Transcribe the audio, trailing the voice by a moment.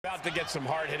about to get some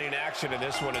hard-hitting action in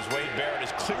this one as Wade Barrett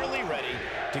is clearly ready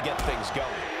to get things going.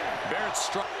 Barrett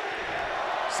struck.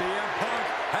 CM Punk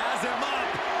has him up.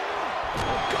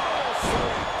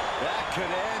 That could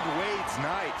end Wade's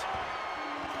night.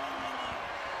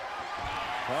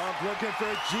 Punk looking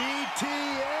for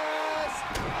GTS.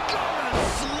 Gonna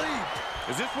sleep.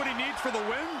 Is this what he needs for the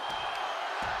win?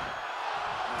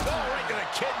 Oh, right to the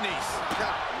kidneys.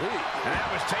 And that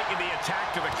was taking the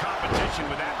attack to the competition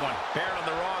with that one. Barrett on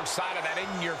the wrong side of that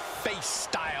in-your-face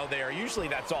style there. Usually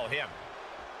that's all him.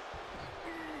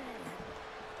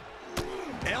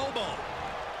 Elbow.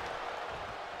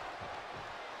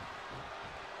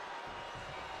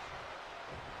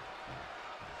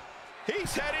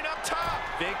 He's heading up top.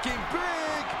 Thinking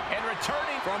big. And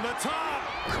returning From the top.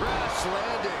 Crash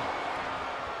landing.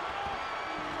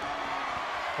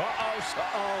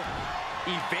 Uh-oh.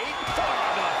 Evade far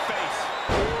to the face.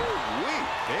 Ooh-wee.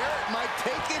 Barrett might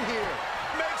take it here.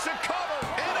 Makes a cover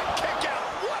and a kick out.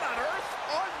 What on earth?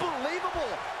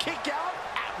 Unbelievable. Kick out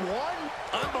at one.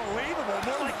 Unbelievable.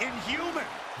 More like inhuman.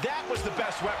 That was the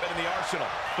best weapon in the arsenal,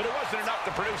 but it wasn't enough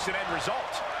to produce an end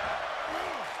result.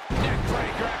 Neck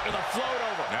breaker after the float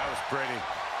over. That was pretty.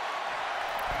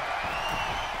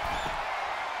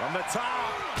 From the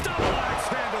top. Double axe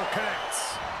handle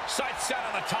connects. Sight set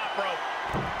on the top rope.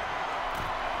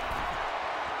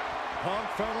 Punk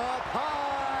from up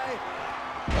high.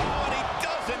 Oh, and he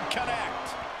doesn't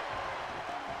connect.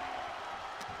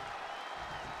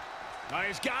 Oh,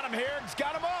 he's got him here. He's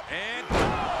got him up. And oh!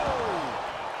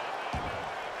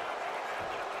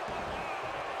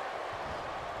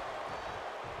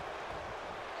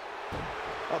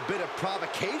 A bit of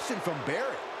provocation from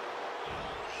Barrett.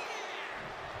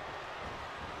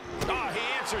 Oh, he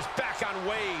answers back on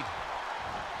Wade.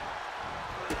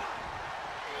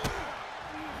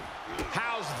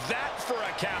 How's that for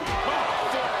a count? Oh,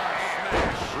 for a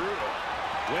smash. Brutal.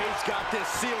 Wade's got this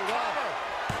sealed up.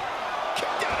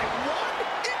 Kicked out at one.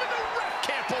 Even the ref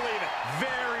can't believe it.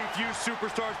 very few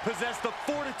superstars possess the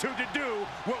fortitude to do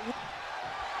what...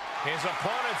 His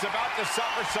opponent's about to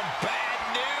suffer some bad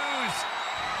news.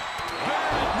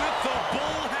 Barrett with the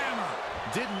bull hammer.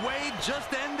 Did Wade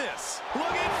just end this?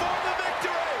 Looking for the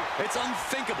victory. It's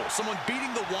unthinkable. Someone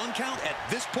beating the one count at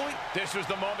this point. This was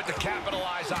the moment to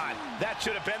capitalize on. That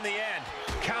should have been the end.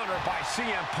 Counter by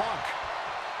CM Punk.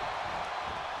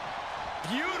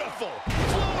 Beautiful.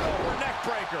 Float over neck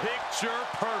breaker. Picture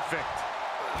perfect.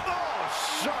 Oh,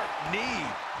 sharp knee.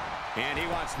 And he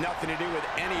wants nothing to do with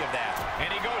any of that.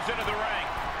 And he goes into the ring.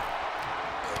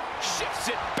 Shifts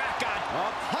it back on.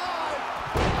 Up high.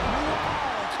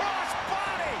 Wow, cross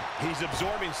body. He's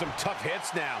absorbing some tough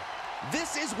hits now.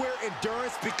 This is where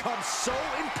endurance becomes so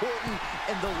important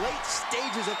in the late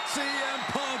stages of... CM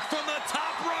Punk from the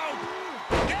top rope.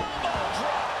 Elbow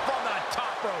drop from the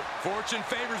top rope. Fortune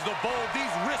favors the bold.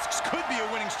 These risks could be a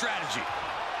winning strategy.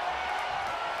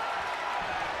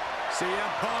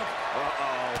 CM Punk.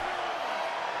 Uh-oh.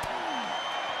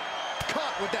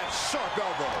 Caught with that sharp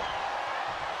elbow.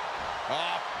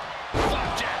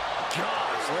 Flapjack.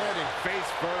 Gosh, landing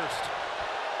face first.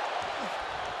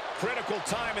 Critical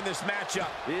time in this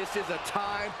matchup. This is a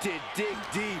time to dig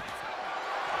deep.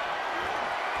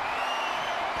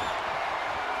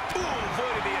 Ooh,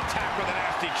 avoided the attack with a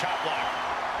nasty chop block.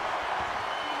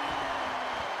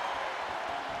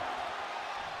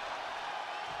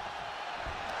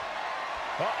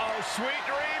 Uh-oh, sweet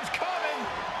dreams coming.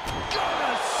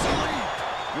 Gonna sleep.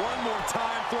 One more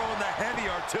time throwing the heavy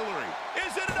artillery.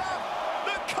 Is it enough?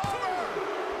 The cover.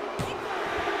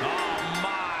 Oh,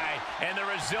 my. And the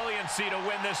resiliency to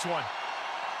win this one.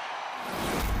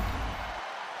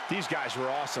 These guys were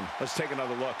awesome. Let's take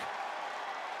another look.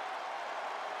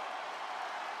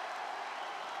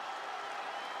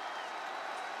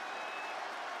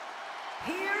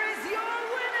 Here is your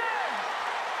winner,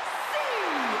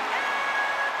 CM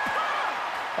Punk!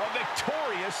 A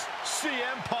victorious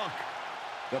CM Punk.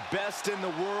 The best in the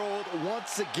world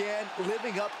once again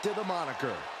living up to the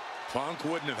moniker. Punk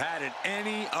wouldn't have had it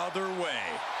any other way.